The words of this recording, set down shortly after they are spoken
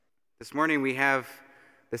This morning we have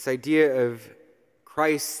this idea of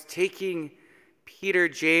Christ taking Peter,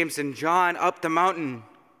 James, and John up the mountain.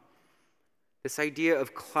 This idea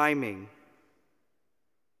of climbing.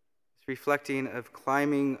 It's reflecting of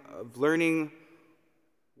climbing, of learning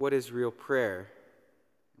what is real prayer.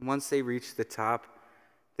 And once they reach the top,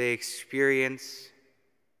 they experience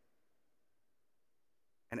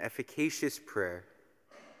an efficacious prayer.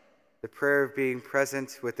 The prayer of being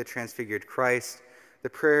present with the transfigured Christ, the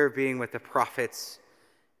prayer of being with the prophets,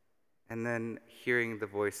 and then hearing the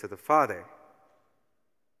voice of the Father.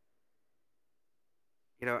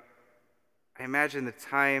 I imagine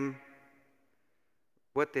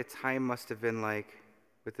what the time must have been like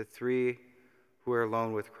with the three who were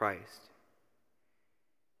alone with Christ.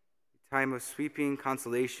 A time of sweeping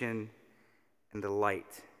consolation and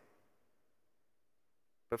delight.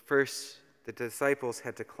 But first, the disciples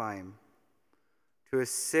had to climb, to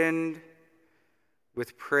ascend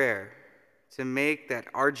with prayer, to make that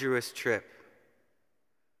arduous trip.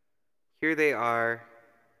 Here they are,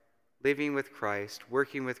 living with Christ,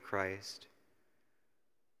 working with Christ,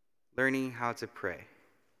 learning how to pray.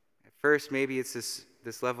 At first, maybe it's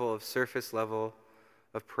this level of surface level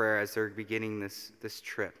of prayer as they're beginning this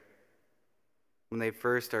trip, when they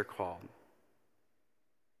first are called.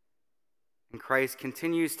 And Christ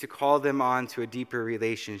continues to call them on to a deeper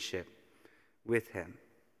relationship with him.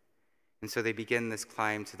 And so they begin this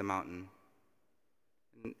climb to the mountain.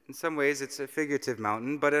 In some ways, it's a figurative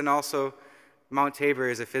mountain, but also Mount Tabor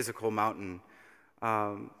is a physical mountain.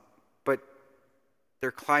 But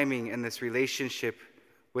they're climbing in this relationship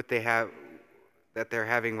that they're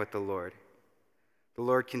having with the Lord. The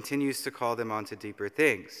Lord continues to call them on to deeper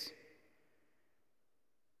things.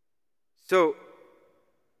 So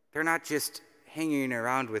they're not just hanging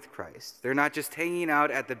around with Christ. They're not just hanging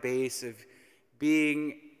out at the base of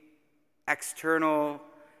being external,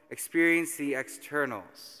 experience the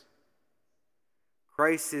externals.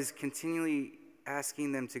 Christ is continually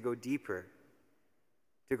asking them to go deeper,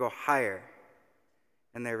 to go higher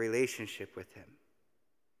in their relationship with him.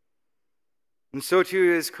 And so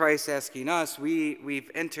too is Christ asking us. We've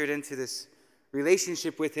entered into this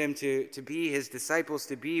relationship with him to be his disciples,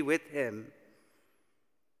 to be with him.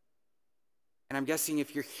 And I'm guessing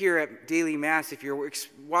if you're here at Daily Mass, if you're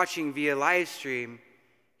watching via live stream,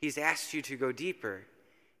 he's asked you to go deeper.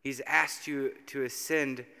 He's asked you to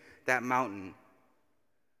ascend that mountain,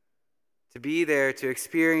 to be there, to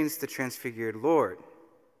experience the transfigured Lord.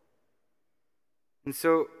 And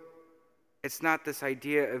so it's not this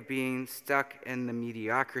idea of being stuck in the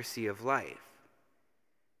mediocrity of life.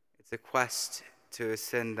 It's a quest to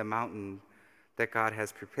ascend the mountain that God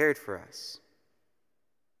has prepared for us.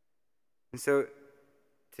 And so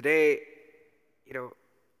today,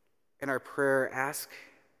 in our prayer, ask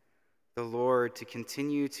the Lord to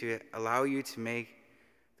continue to allow you to make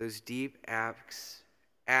those deep acts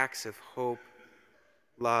of hope,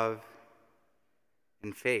 love,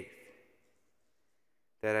 and faith.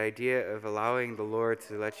 That idea of allowing the Lord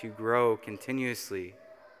to let you grow continuously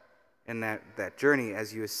in that journey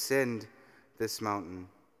as you ascend this mountain,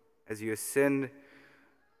 as you ascend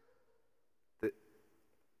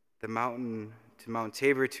the mountain to Mount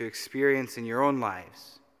Tabor to experience in your own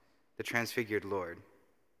lives the transfigured Lord.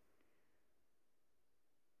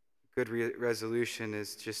 Good resolution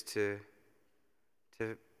is just to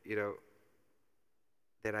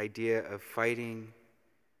that idea of fighting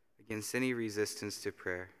against any resistance to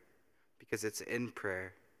prayer, because it's in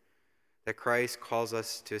prayer that Christ calls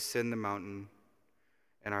us to ascend the mountain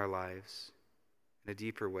in our lives in a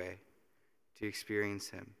deeper way, to experience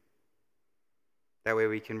him. That way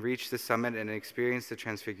we can reach the summit and experience the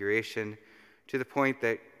transfiguration to the point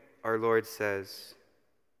that our Lord says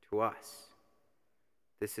to us,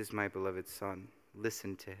 "This is my beloved Son,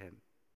 listen to him."